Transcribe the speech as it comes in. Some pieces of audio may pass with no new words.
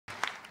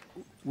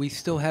we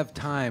still have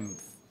time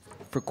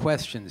for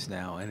questions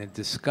now and a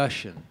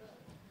discussion.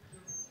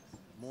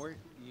 More?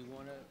 You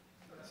want to?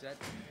 Is that?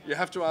 You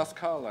have to ask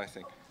Carl, I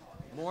think.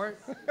 More?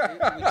 Would you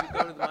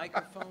go to the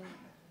microphone?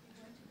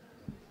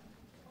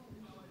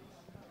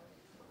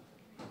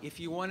 If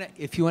you want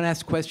to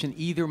ask a question,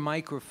 either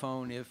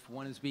microphone. If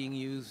one is being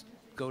used,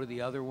 go to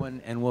the other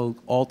one, and we'll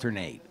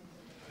alternate.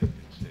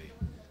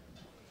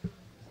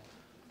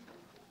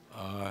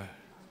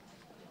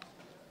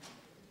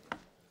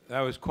 That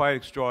was quite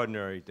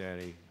extraordinary,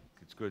 Dany.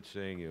 It's good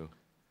seeing you.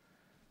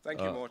 Thank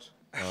you, Mort.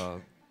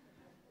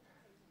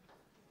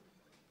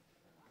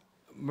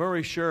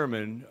 Murray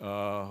Sherman,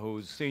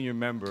 who's a senior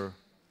member,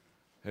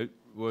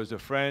 was a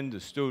friend,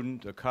 a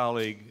student, a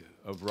colleague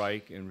of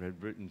Reik, and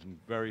had written some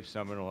very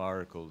seminal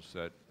articles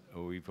that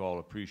we've all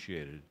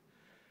appreciated.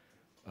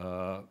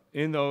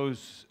 In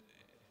those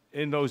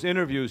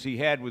interviews he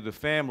had with the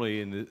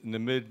family in the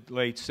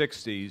mid-late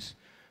 60s,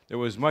 there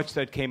was much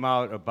that came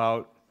out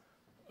about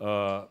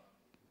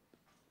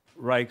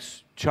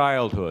Reik's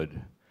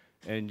childhood.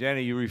 And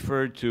Dany, you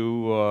referred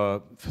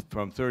to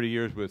from 30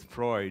 years with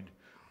Freud,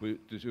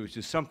 which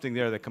is something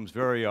there that comes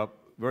very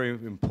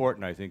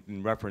important, I think,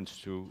 in reference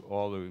to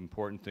all the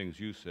important things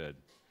you said.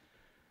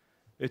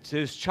 It's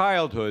his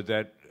childhood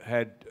that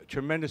had a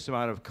tremendous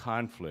amount of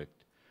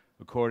conflict,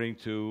 according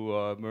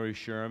to Murray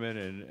Sherman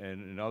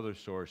and other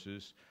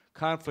sources,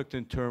 conflict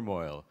and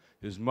turmoil.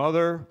 His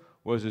mother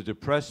was a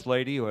depressed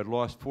lady who had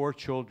lost 4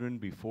 children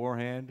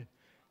beforehand,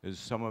 as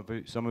some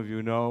of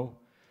you know.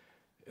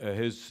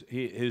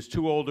 His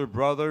 2 older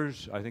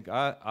brothers, I think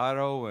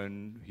Otto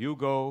and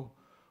Hugo,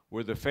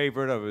 were the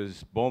favorite of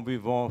his bon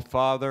vivant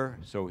father,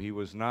 so he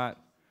was not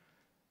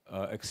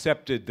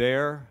accepted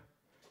there.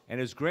 And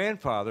his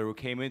grandfather, who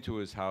came into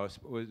his house,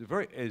 was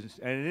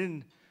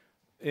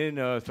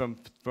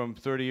from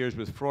 30 years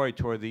with Freud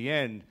toward the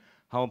end,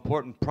 how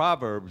important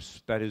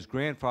proverbs that his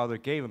grandfather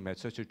gave him had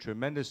such a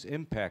tremendous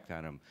impact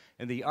on him.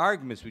 And the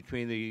arguments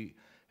between the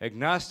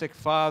agnostic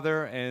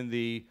father and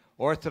the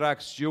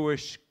Orthodox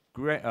Jewish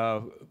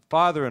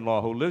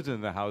father-in-law who lived in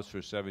the house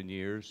for 7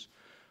 years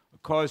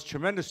caused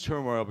tremendous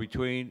turmoil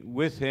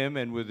with him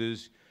and with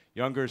his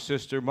younger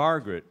sister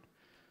Margaret.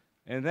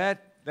 And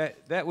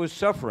that was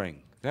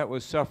suffering. That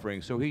was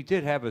suffering. So he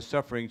did have a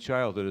suffering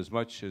childhood, as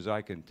much as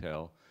I can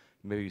tell.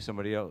 Maybe some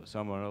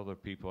other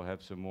people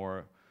have some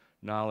more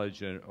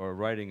knowledge or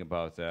writing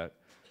about that.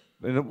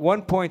 And at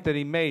one point that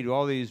he made,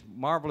 all these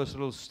marvelous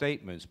little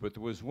statements, but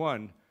there was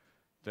one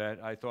that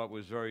I thought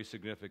was very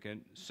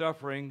significant.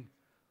 Suffering,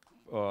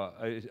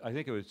 I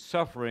think it was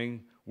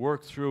suffering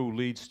worked through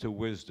leads to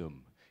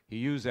wisdom. He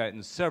used that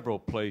in several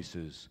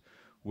places,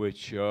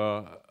 which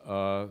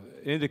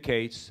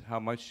indicates how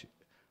much,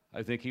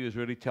 I think he was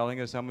really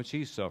telling us how much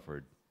he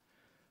suffered.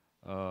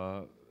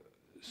 And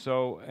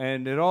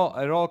it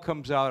all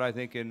comes out, I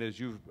think, and as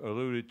you've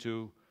alluded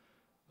to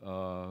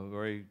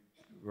very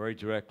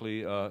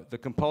directly, the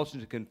compulsion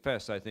to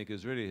confess, I think,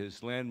 is really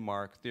his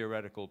landmark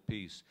theoretical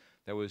piece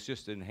that was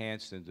just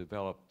enhanced and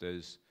developed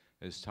as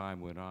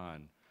time went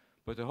on.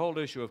 But the whole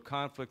issue of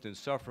conflict and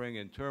suffering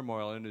and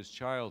turmoil in his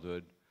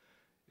childhood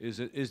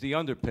is the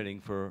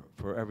underpinning for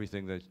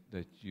everything that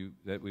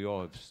we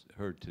all have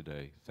heard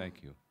today.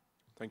 Thank you.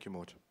 Thank you,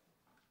 Mort.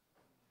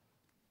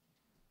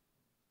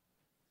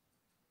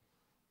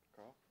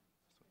 Carl?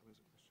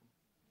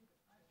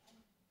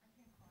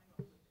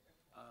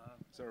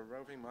 Is there a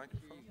roving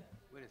microphone?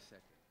 Wait a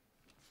second.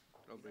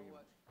 I'll bring you.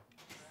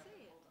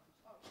 Say it.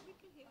 We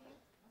can hear you.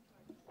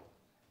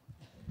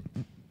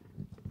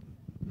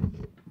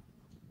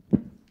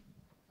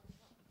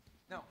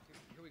 No,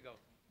 here we go.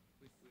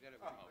 We got it.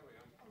 I'm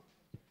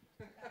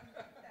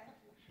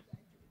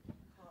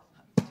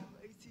too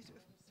lazy to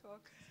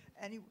talk.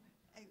 Anyway,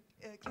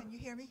 can you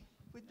hear me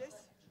with this?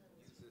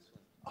 Use this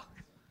one.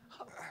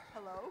 Oh,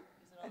 hello?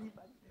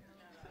 Anybody?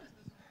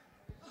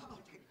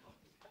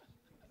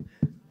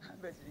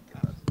 I'm ready to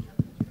get up.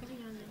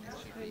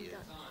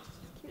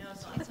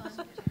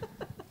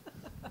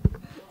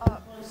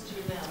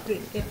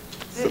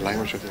 The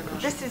language of the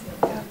question.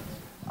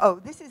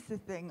 This is the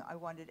thing I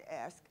wanted to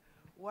ask.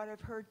 What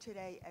I've heard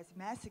today as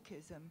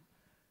masochism,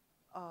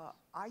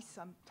 I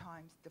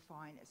sometimes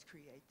define as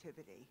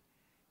creativity.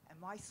 And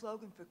my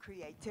slogan for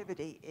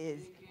creativity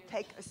is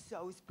take a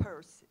sew's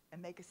purse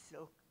and make a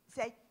silk,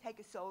 take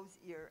a sew's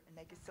ear and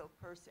make a silk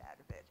purse out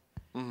of it.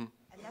 Mm-hmm.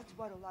 And that's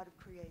what a lot of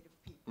creative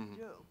people Mm-hmm.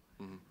 do.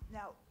 Mm-hmm.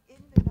 Now, in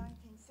the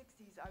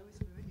 1960s, I was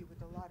familiar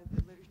with a lot of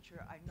the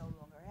literature. I no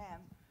longer am.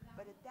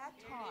 But at that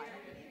time,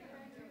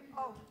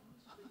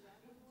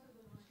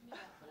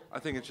 I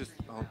think it's just,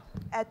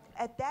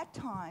 At that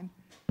time,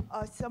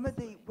 some of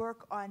the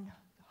work on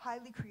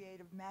highly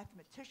creative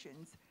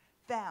mathematicians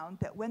found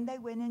that when they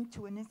went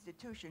into an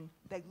institution,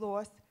 they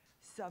lost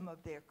some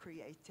of their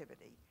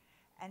creativity.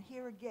 And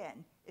here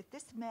again, if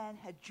this man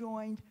had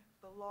joined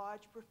the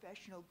large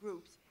professional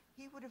groups,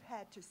 he would have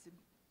had to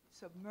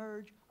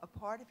submerge a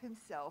part of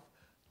himself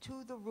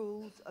to the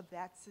rules of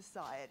that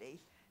society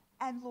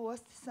and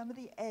lost some of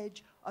the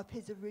edge of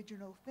his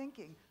original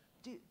thinking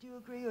Do you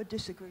agree or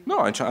disagree? No,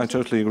 I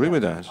totally agree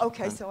with that.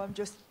 Okay, And- so I'm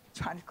just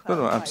trying to No,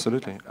 clarify. no,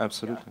 absolutely,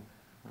 absolutely.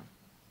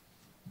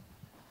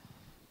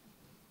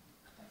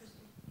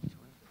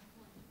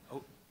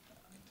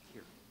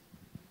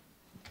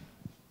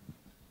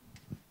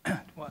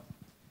 Well,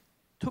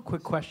 two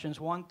quick questions.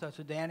 One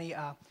to Dany,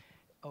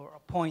 or a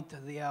point.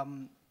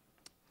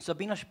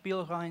 Sabina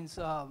Spielrein's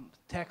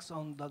text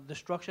on the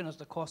destruction as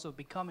the cause of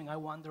becoming, I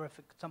wonder if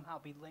it could somehow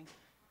be linked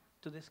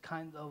to this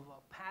kind of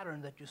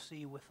pattern that you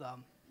see with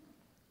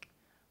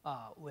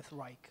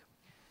Reik.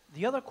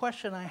 The other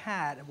question I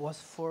had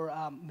was for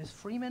Ms.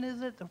 Freeman,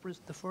 is it?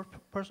 The first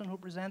person who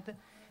presented?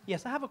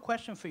 Yes, I have a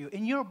question for you.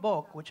 In your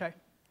book, which I...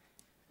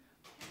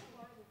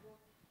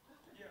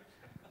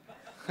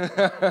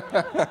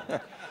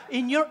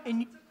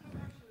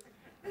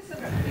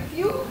 Listen, if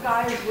you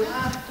guys would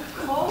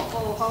call,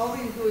 or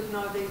however you do it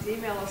nowadays,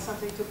 email or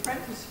something to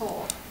Prentice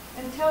Hall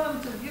and tell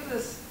them to give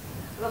us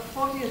the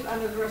 40th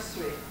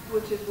anniversary,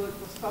 which it was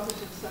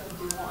published in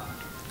 71.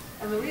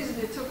 And the reason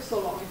it took so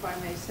long, if I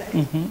may say,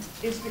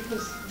 is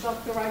because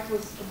Dr.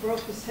 Reik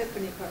broke his hip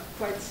and he got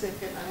quite sick,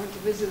 and I went to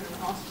visit him in the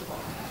hospital.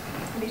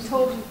 And he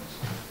told me,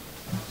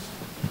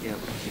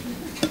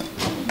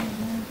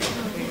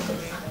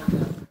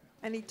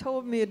 and he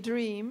told me a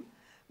dream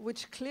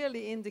which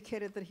clearly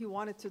indicated that he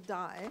wanted to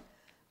die.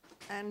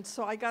 And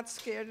so I got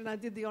scared, and I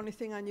did the only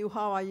thing I knew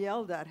how. I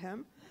yelled at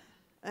him.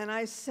 And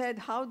I said,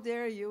 how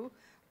dare you?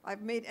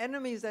 I've made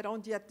enemies I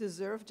don't yet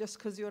deserve just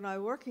because you and I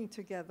are working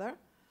together.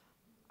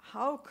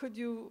 How could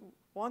you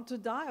want to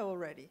die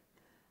already?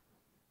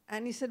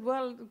 And he said,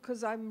 well,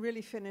 because I'm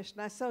really finished.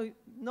 And I said,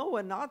 no,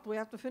 we're not. We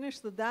have to finish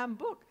the damn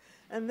book.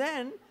 And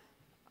then,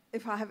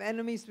 if I have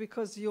enemies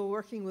because you're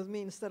working with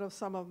me instead of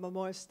some of the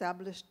more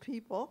established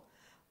people,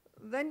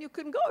 then you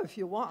can go if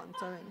you want.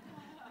 I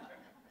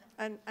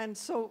mean, and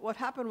so what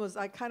happened was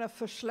I kind of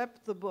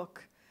verschlepped the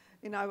book.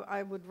 You know,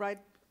 I would write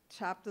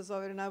chapters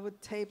of it, and I would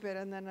tape it,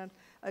 and then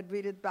I'd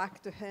read it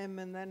back to him,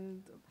 and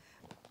then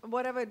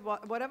whatever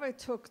it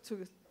took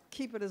to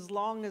keep it as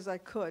long as I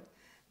could.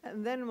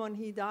 And then when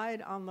he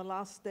died on the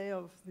last day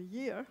of the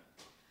year,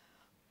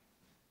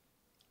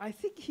 I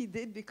think he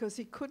did because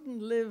he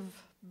couldn't live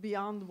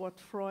beyond what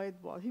Freud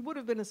was. He would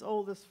have been as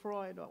old as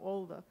Freud or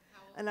older.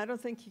 And I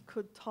don't think he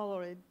could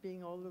tolerate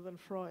being older than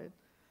Freud.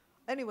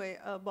 Anyway,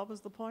 what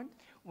was the point?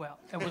 Well,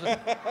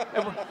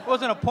 it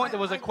wasn't a point, it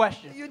was a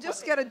question. You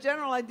just get a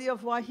general idea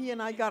of why he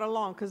and I got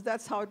along, because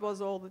that's how it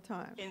was all the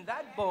time. In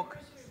that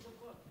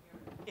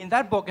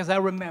book, as I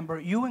remember,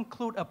 you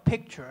include a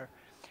picture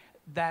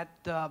that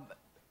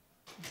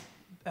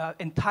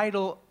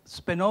entitled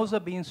Spinoza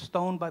being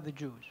stoned by the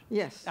Jews.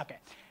 Yes. Okay.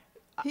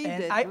 He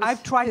And did.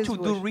 I've tried His to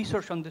do wish.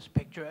 research on this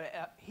picture.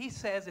 He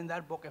says in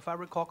that book, if I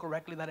recall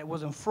correctly, that it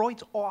was in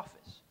Freud's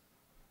office,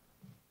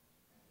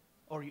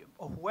 or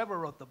whoever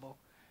wrote the book,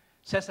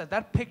 says that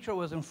that picture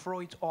was in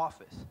Freud's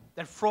office,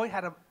 that Freud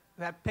had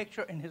that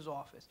picture in his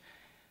office.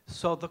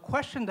 So the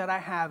question that I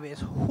have is,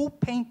 who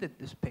painted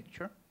this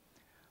picture,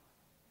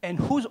 and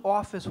whose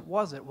office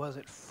was it? Was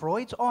it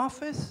Freud's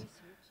office?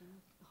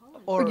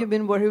 Or You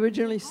mean where he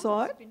originally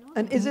saw it?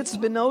 And is it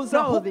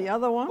Spinoza or the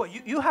other one? Well,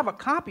 you have a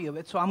copy of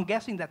it, so I'm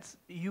guessing that's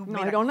you. No,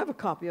 I don't have a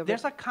copy of it.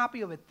 There's a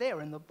copy of it there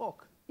in the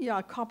book. Yeah,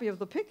 a copy of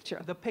the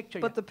picture. The picture.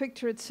 But yeah. the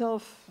picture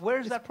itself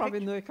Where's is that probably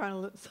picture? no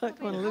kind of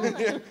Probably in living.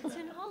 Holland. It's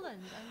in Holland.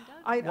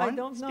 I One?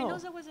 don't know.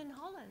 Spinoza was in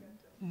Holland.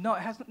 No,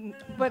 it hasn't.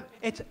 But-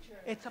 it's a.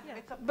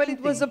 But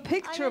it was a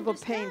painting. picture I of a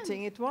understand,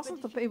 painting. It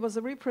wasn't. but if It was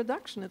a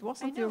reproduction. It I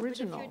wasn't know, the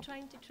original. but if you're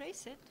trying to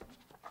trace it,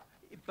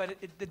 But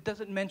it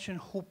doesn't mention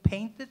who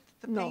painted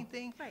the No.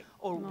 painting Right.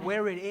 or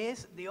where it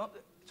is.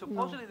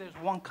 Supposedly there's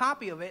one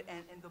copy of it,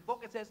 and in the book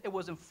it says it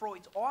was in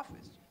Freud's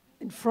office.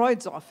 In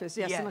Freud's office,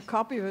 yes, and a Yes.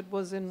 copy of it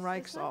was in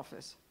Reich's that?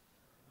 office.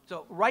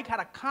 So Reich had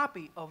a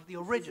copy of the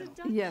original.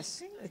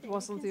 Yes, it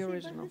wasn't the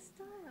original.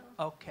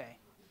 Okay.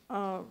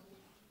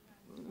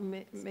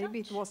 Maybe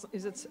it was.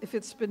 If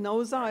it's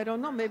Spinoza? I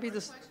don't know. Maybe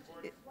this.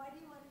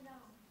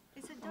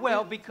 it's a double.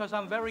 Well, because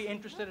I'm very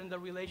interested in the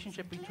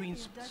relationship between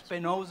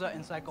Spinoza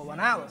and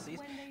psychoanalysis.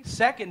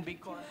 Second,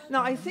 because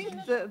No, I think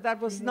that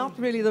was not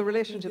really the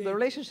relationship. The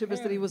relationship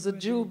is that he was a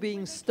Jew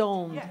being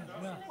stoned. yeah,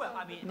 well,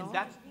 I mean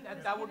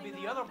that would be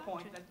the other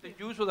point, that the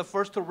Jews were the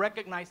first to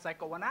recognize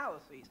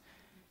psychoanalysis.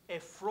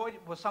 If Freud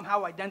was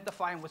somehow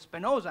identifying with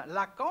Spinoza,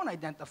 Lacan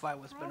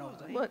identified with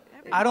Spinoza. But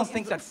I don't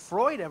think that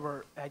Freud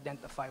ever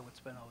identified with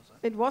Spinoza.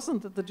 it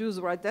wasn't that the Jews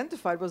were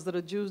identified, it was that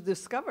the Jews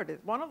discovered it.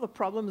 One of the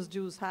problems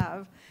Jews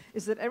have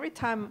is that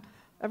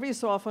every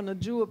so often a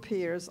Jew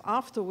appears,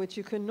 after which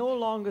you can no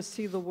longer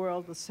see the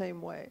world the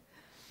same way.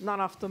 Not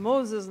after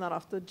Moses, not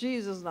after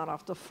Jesus, not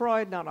after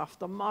Freud, not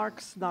after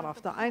Marx, not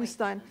after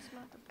Einstein.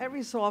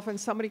 Every so often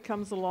somebody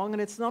comes along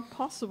and it's not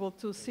possible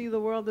to see the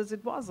world as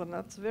it was, and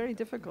that's very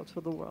difficult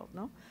for the world,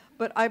 no?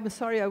 But I'm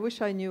sorry, I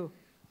wish I knew,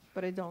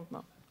 but I don't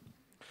know.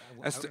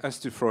 As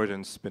to Freud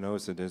and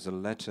Spinoza, there's a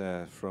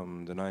letter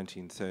from the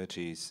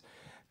 1930s,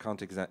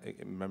 can't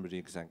remember the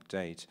exact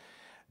date,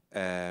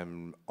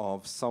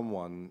 of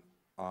someone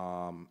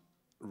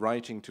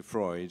writing to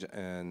Freud,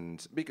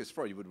 and because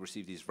Freud would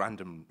receive these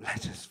random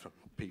letters from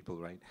people,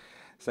 right,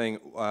 saying,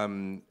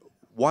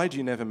 why do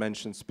you never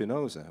mention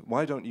Spinoza?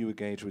 Why don't you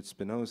engage with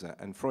Spinoza?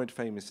 And Freud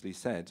famously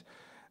said,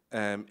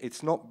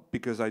 it's not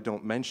because I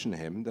don't mention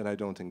him that I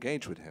don't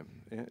engage with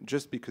him. Yeah?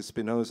 Just because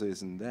Spinoza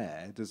isn't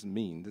there doesn't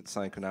mean that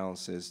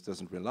psychoanalysis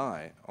doesn't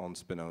rely on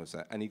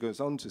Spinoza. And he goes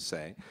on to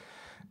say,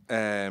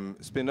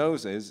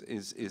 Spinoza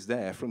is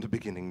there from the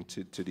beginning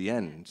to the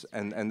end,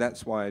 and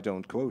that's why I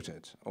don't quote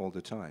it all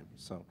the time.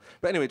 So,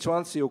 but anyway, to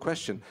answer your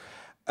question,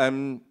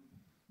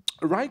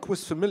 Reik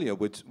was familiar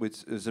with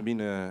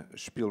Sabine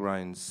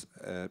Spielrein's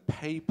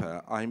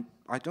paper.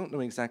 I don't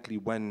know exactly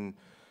when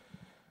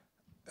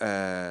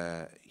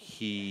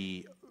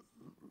he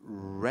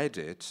read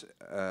it,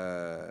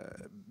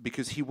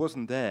 because he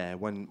wasn't there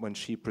when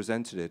she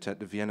presented it at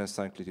the Vienna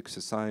Cyclic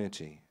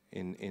Society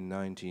in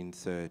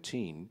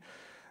 1913,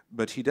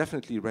 but he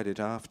definitely read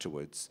it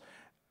afterwards.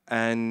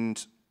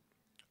 And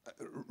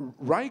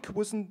Reik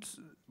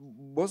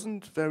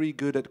wasn't very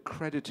good at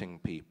crediting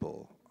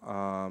people.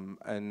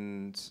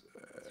 And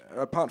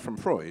apart from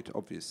Freud,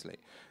 obviously,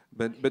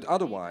 but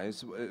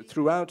otherwise,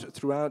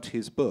 throughout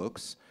his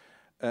books,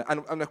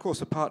 and of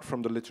course, apart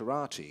from the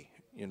literati,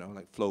 you know,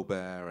 like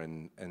Flaubert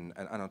and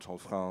Anatole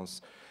France,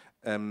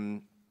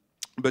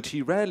 but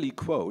he rarely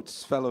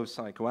quotes fellow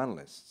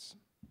psychoanalysts.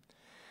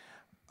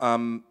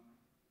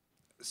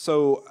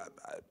 So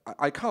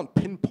I can't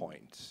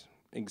pinpoint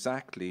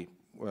exactly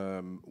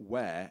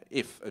where,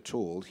 if at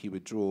all, he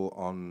would draw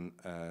on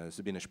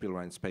Sabine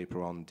Spielrein's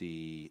paper on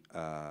the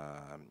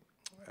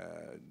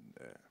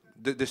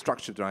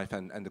destructive drive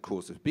and the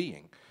cause of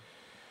being.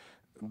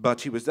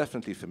 But he was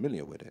definitely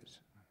familiar with it.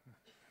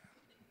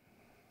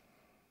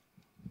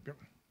 Yep.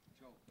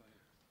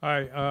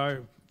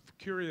 I'm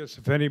curious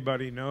if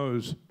anybody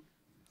knows.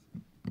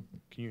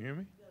 Can you hear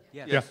me?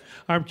 Yes. Yeah,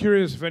 I'm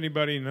curious if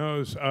anybody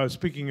knows,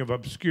 speaking of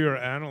obscure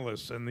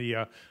analysts and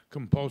the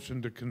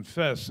compulsion to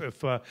confess, if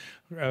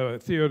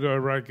Theodor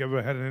Reik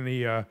ever had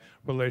any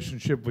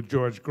relationship with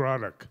George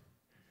Grodek,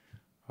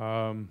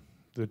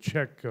 the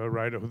Czech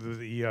writer of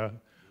the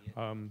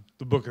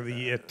book of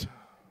the It.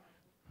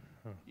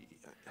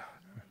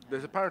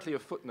 There's apparently a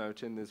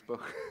footnote in this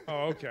book.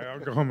 Oh, okay, I'll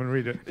go home and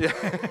read it. Yeah.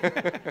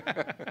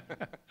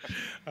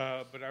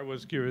 But I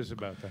was curious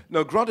about that.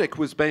 No, Grodek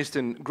was based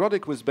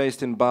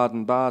in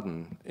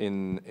Baden-Baden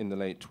in the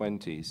late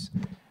 20s,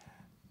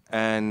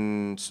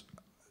 and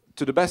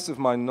to the best of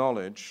my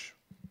knowledge,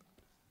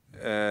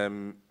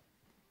 there's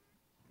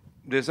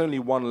only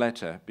one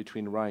letter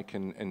between Reik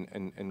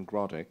and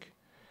Grodek,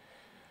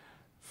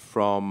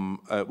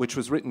 which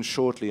was written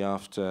shortly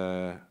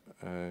after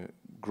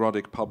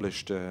Grodek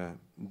published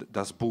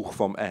Das Buch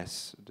vom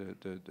S,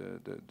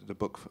 the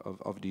book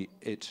of the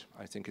It.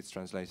 I think it's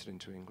translated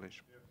into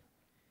English.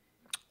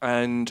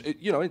 And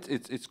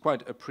it's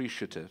quite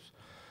appreciative,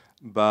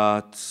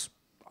 but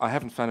I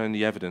haven't found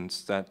any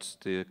evidence that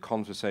the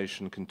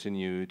conversation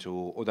continued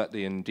or that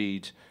they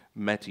indeed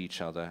met each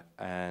other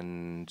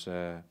and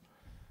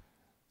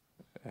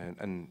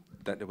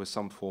that there was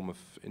some form of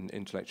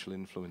intellectual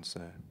influence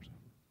there.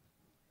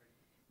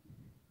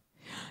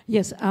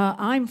 Yes,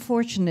 I'm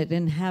fortunate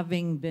in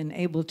having been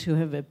able to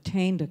have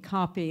obtained a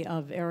copy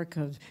of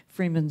Erica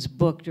Freeman's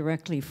book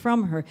directly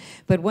from her.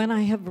 But when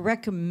I have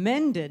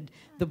recommended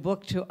the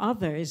book to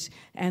others,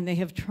 and they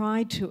have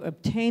tried to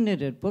obtain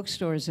it at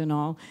bookstores and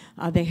all,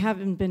 they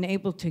haven't been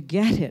able to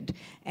get it.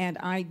 And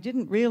I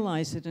didn't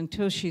realize it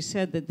until she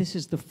said that this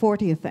is the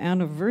 40th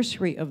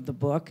anniversary of the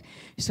book.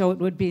 So it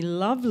would be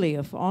lovely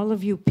if all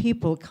of you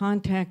people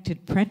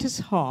contacted Prentice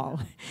Hall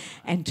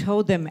and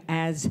told them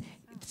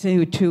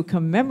to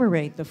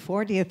commemorate the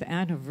 40th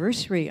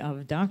anniversary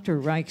of Dr.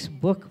 Reik's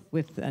book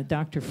with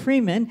Dr.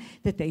 Freeman,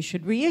 that they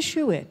should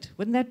reissue it.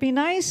 Wouldn't that be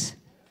nice?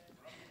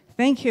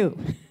 Thank you.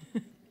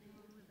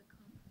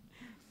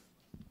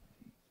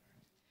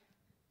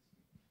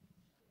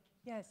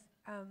 Yes,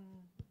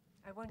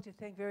 I want to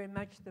thank very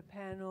much the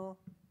panel,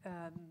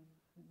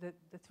 the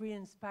three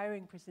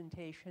inspiring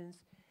presentations.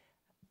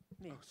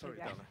 Oh, sorry,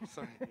 Donna.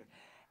 Sorry.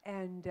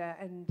 And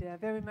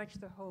very much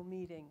the whole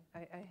meeting.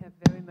 I have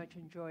very much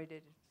enjoyed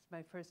it. It's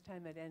my first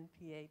time at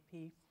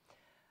NPAP.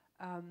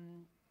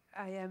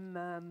 I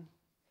am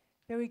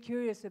very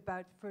curious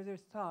about further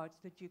thoughts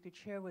that you could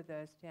share with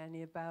us,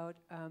 Dany, about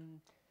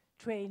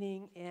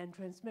training and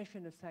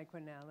transmission of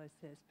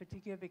psychoanalysis,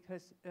 particularly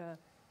because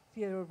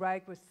Theodor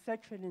Reik was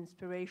such an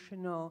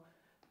inspirational,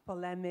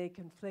 polemic,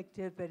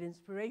 conflictive, but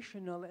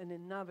inspirational and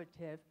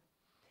innovative.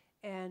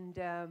 And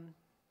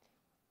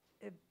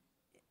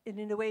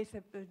in a way,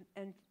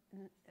 an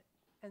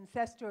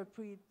ancestor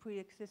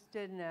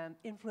pre-existent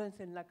influence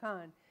in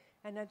Lacan.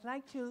 And I'd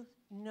like to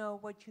know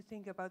what you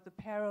think about the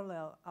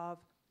parallel of,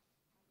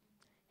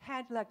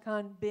 had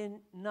Lacan been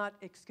not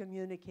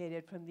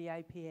excommunicated from the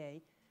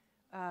IPA,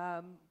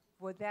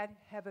 would that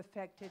have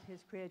affected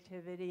his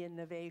creativity,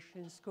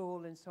 innovation,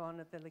 school, and so on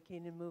of the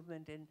Lacanian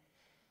movement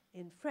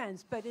in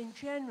France? But in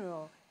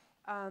general,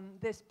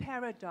 this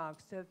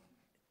paradox of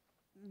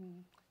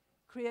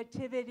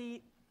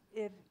creativity,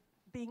 if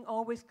being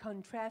always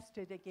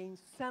contrasted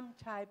against some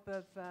type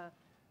of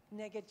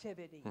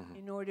negativity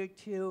in order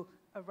to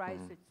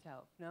arise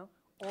itself, no?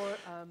 Or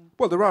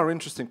well, there are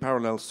interesting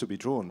parallels to be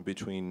drawn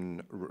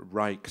between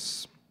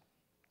Reik's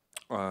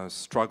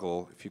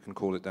struggle, if you can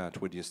call it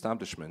that, with the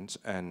establishment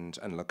and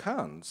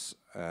Lacan's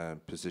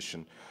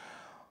position.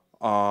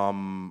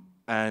 And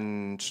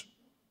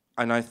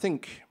I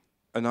think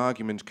an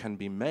argument can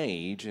be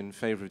made in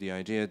favor of the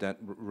idea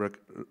that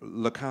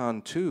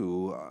Lacan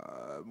too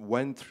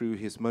went through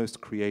his most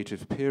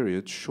creative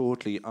period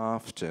shortly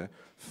after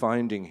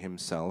finding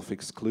himself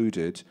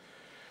excluded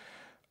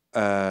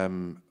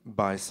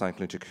by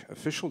psychoanalytic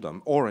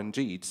officialdom, or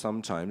indeed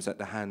sometimes at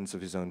the hands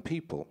of his own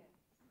people,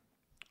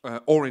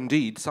 or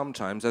indeed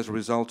sometimes as a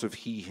result of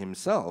he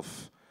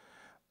himself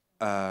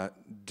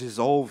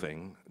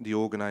dissolving the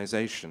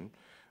organization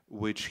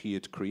which he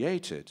had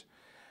created.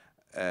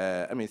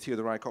 I mean,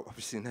 Theodor Reik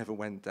obviously never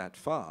went that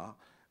far,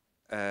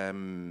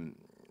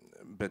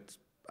 but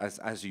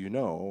as you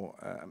know,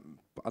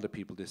 other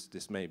people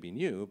this may be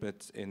new,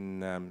 but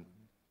in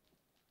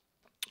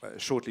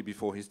shortly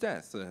before his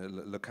death,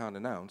 Lacan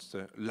announced,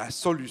 "La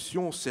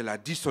solution, c'est la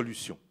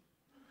dissolution."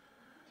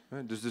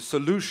 The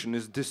solution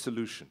is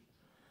dissolution.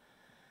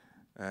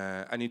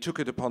 And he took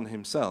it upon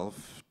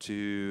himself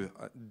to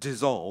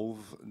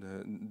dissolve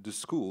the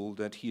school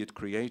that he had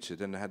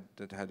created and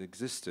that had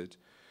existed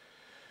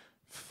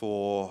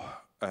for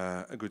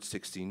a good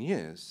 16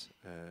 years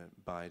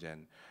by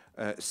then,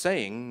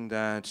 saying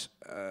that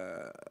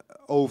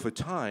over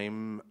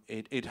time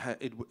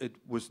it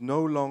was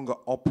no longer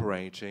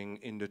operating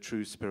in the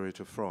true spirit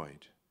of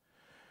Freud.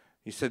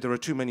 He said there are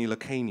too many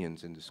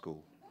Lacanians in the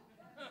school,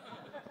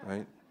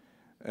 right?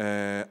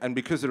 And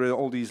because there are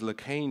all these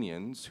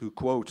Lacanians who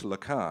quote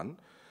Lacan,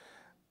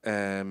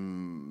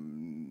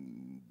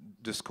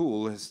 the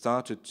school has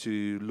started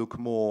to look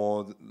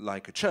more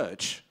like a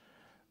church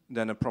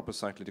than a proper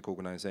psychoanalytic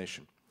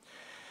organization.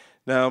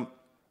 Now,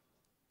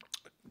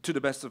 to the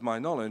best of my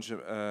knowledge,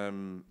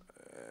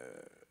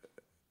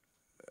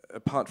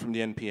 apart from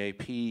the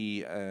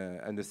NPAP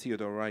and the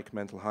Theodor Reik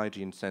Mental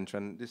Hygiene Center,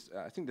 and this,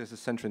 I think there's a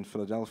center in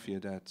Philadelphia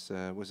that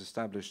was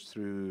established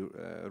through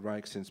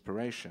Reik's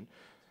inspiration,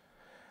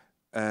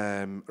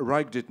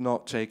 Reik did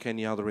not take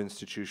any other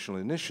institutional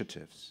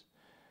initiatives.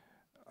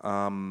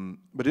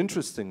 But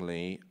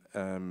interestingly,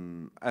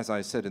 as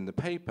I said in the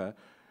paper,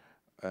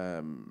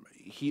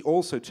 he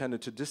also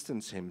tended to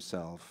distance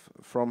himself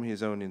from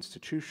his own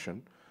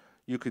institution.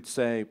 You could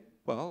say,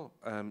 well,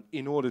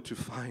 in order to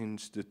find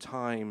the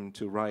time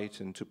to write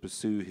and to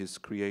pursue his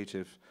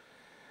creative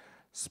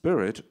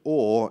spirit,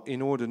 or in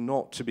order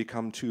not to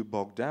become too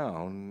bogged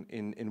down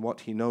in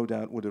what he no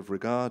doubt would have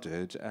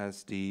regarded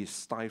as the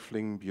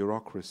stifling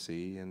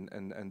bureaucracy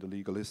and the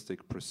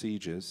legalistic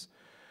procedures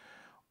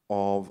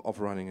of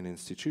running an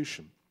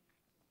institution.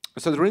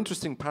 So there are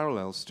interesting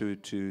parallels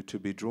to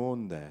be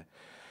drawn there.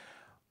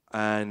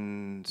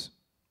 And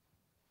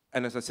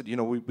as I said, you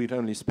know, we'd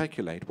only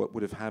speculate what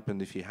would have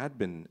happened if he had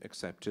been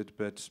accepted,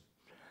 but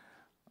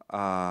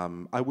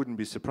I wouldn't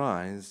be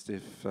surprised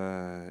if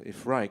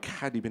Reik,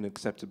 had he been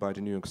accepted by the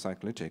New York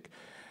Psychoanalytic,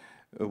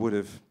 would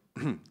have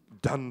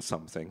done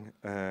something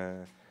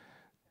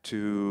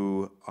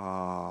to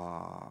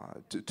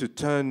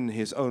turn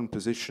his own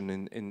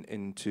position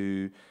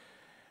into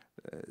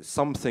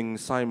something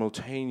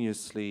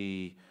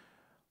simultaneously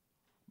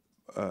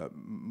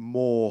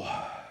more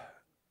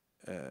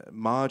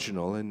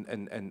marginal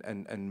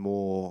and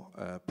more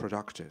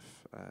productive.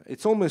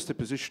 It's almost a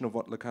position of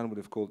what Lacan would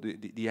have called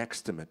the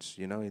extimate.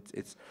 You know,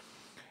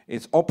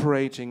 it's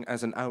operating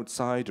as an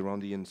outsider on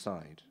the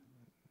inside.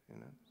 You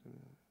know.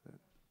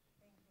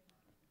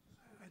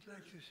 I'd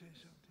like to say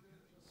something.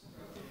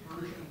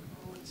 Version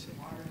of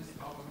modernist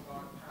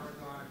avant-garde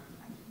paradigm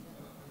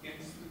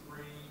against the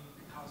grain,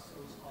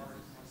 Picasso's art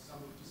has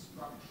some of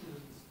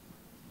destructions,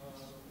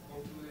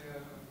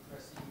 Baudelaire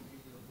addressing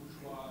the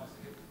bourgeois as a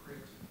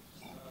hypocrite,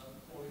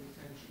 calling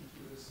attention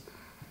to this.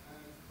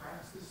 And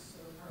perhaps this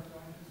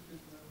paradigm has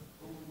been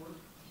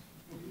overworked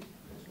for you.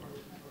 That's what I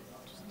was talking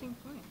about. Interesting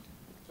point.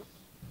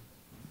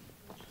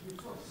 It's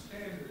sort of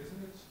standard,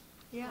 isn't it?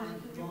 Yeah.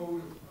 The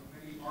mode of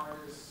many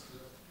artists,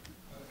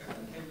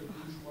 and the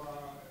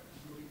bourgeois,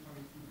 really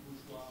coming through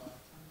bourgeois,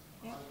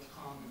 the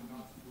common,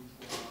 not the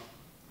bourgeois,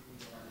 even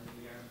though I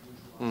really am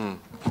bourgeois.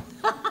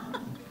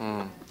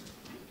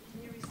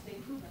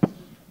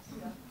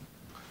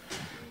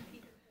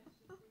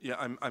 Yeah,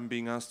 I'm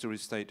being asked to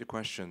restate the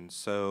question,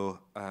 so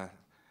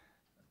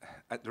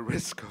at the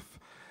risk of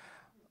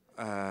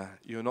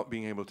you're not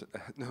being able to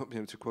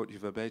quote you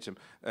verbatim,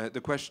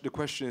 the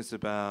question is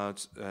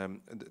about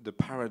the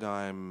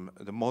paradigm,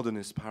 the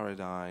modernist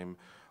paradigm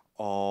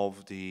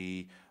of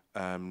the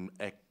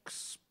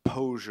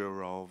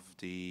exposure of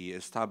the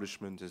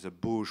establishment as a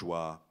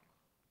bourgeois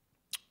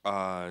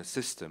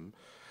system,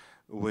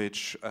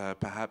 which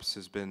perhaps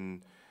has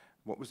been,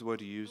 what was the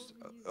word he used?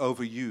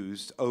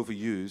 Overused.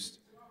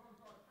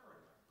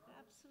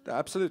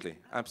 Absolutely.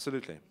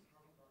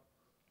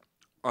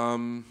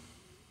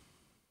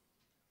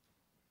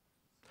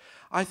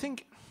 I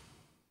think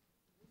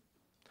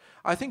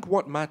I think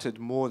what mattered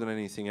more than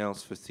anything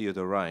else for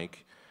Theodor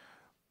Reik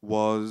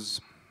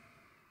was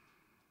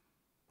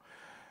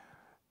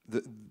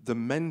the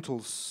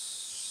mental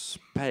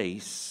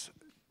space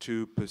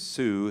to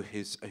pursue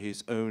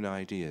his own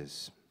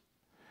ideas.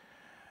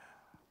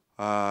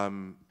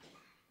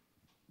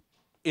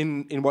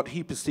 In what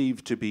he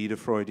perceived to be the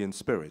Freudian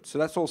spirit. So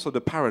that's also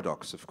the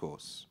paradox, of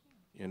course,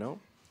 you know?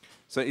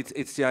 So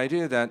it's the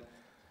idea that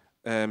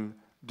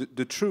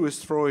the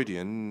truest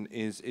Freudian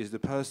is the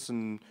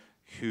person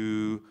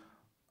who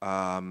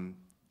at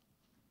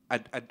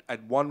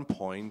one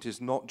point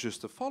is not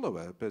just a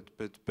follower,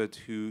 but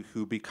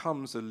who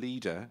becomes a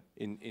leader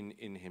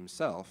in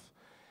himself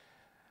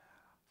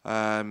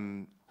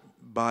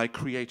by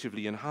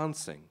creatively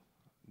enhancing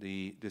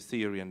the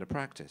theory and the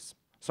practice.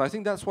 So I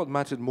think that's what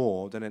mattered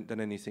more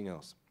than anything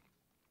else.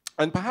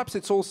 And perhaps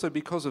it's also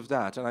because of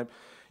that, and I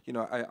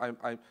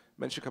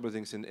mentioned a couple of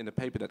things in the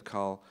paper that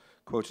Carl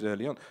quoted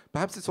early on.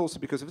 Perhaps it's also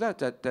because of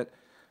that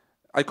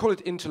I call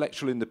it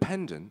intellectual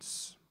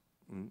independence.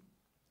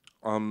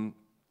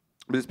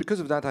 But it's because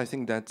of that I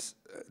think that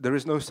there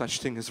is no such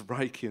thing as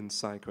Reichian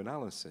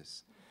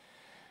psychoanalysis.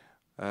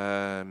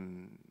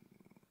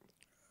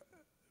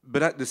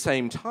 But at the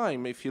same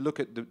time, if you look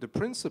at the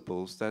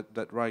principles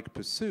that Reich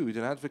pursued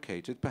and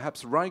advocated,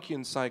 perhaps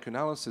Reichian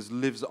psychoanalysis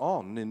lives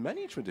on in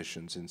many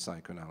traditions in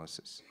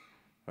psychoanalysis,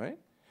 right?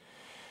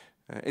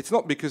 It's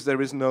not because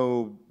there is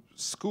no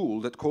school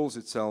that calls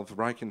itself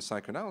Reichian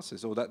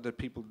psychoanalysis, or that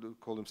people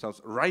call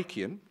themselves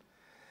Reichian,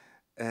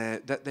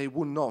 that they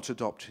will not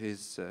adopt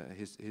his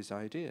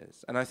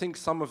ideas. And I think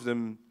some of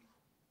them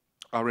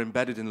are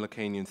embedded in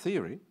Lacanian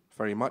theory,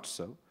 very much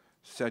so.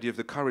 It's the idea of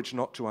the courage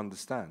not to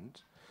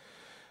understand.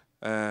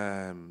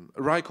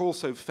 Reich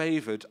also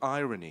favored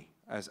irony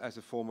as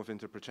a form of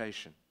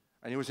interpretation.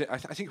 And I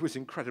think he was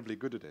incredibly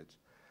good at it.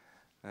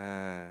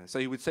 So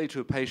he would say to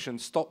a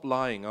patient, "Stop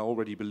lying, I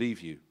already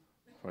believe you,"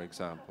 for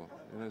example.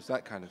 It's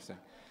that kind of thing.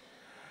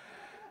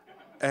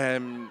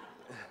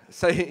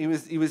 So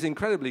he was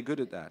incredibly good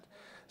at that.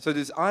 So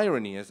there's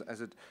irony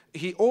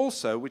he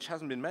also, which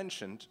hasn't been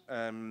mentioned,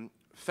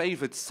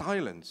 favored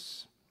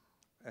silence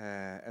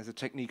as a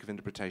technique of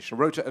interpretation.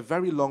 Wrote a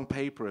very long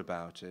paper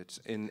about it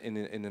in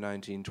the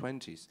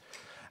 1920s.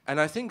 And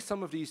I think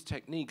some of these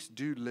techniques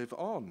do live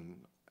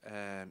on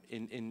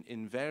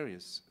in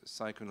various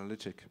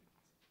psychoanalytic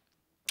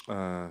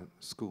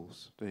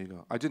schools. There you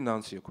go. I didn't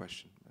answer your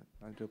question.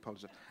 I do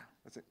apologize.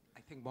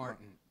 I think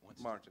Martin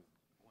wants Martin.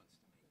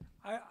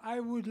 I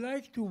would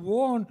like to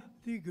warn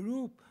the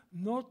group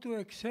not to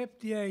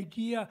accept the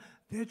idea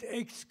that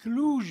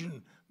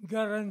exclusion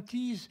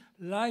guarantees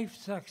life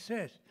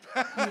success.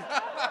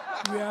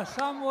 We are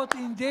somewhat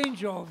in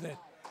danger of that.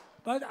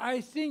 But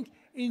I think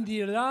in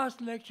the last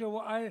lecture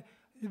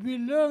we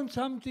learned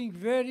something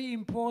very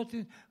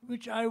important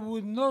which I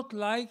would not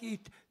like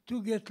it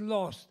to get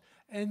lost.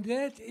 And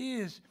that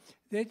is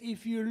that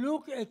if you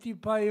look at the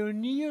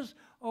pioneers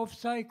of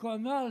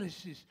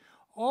psychoanalysis,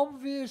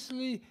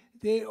 obviously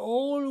they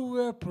all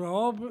were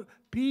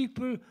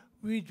people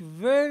with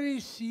very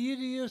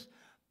serious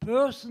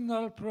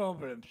personal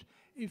problems.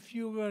 If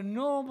you were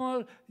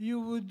normal,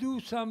 you would do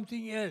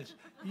something else.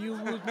 You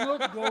would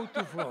not go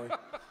to Freud.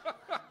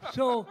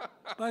 So,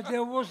 but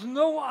there was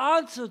no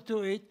answer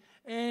to it,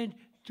 and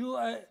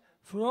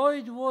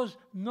Freud was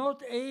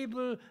not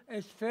able,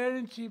 as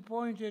Ferenczi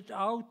pointed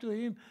out to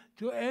him,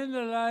 to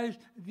analyze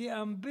the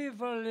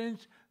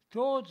ambivalence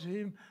towards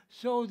him,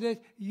 so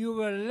that you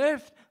were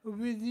left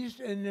with this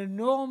an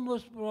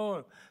enormous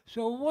problem.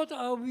 So what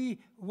are we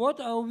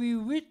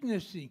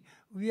witnessing?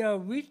 We are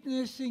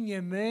witnessing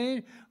a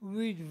man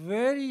with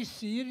very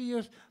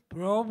serious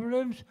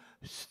problems,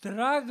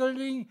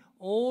 struggling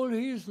all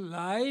his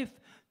life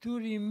to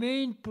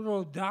remain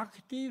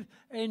productive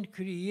and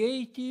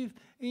creative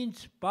in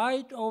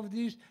spite of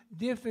this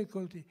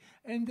difficulty.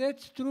 And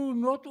that's true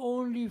not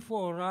only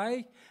for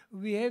Reich.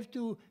 We have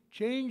to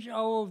change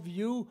our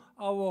view,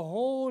 our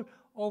whole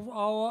of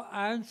our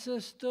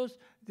ancestors.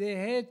 They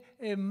had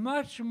a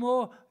much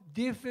more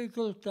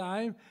difficult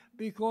time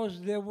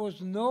because there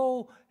was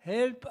no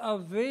help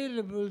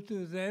available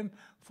to them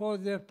for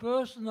their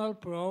personal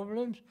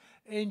problems,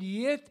 and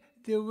yet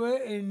they were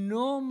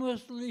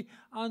enormously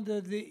under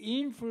the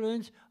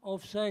influence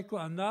of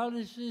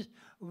psychoanalysis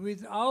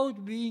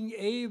without being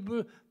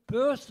able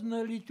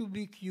personally to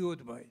be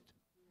cured by it.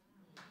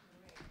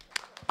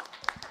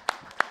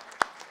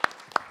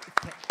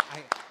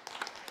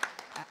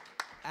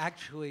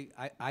 Actually,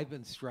 I've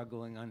been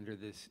struggling under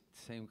this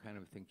same kind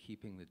of thing,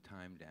 keeping the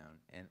time down,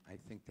 and I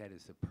think that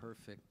is the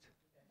perfect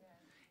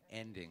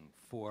ending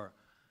for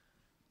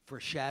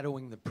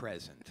Foreshadowing the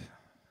Present,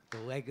 the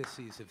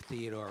Legacies of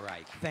Theodor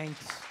Reik.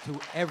 Thanks to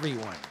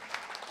everyone.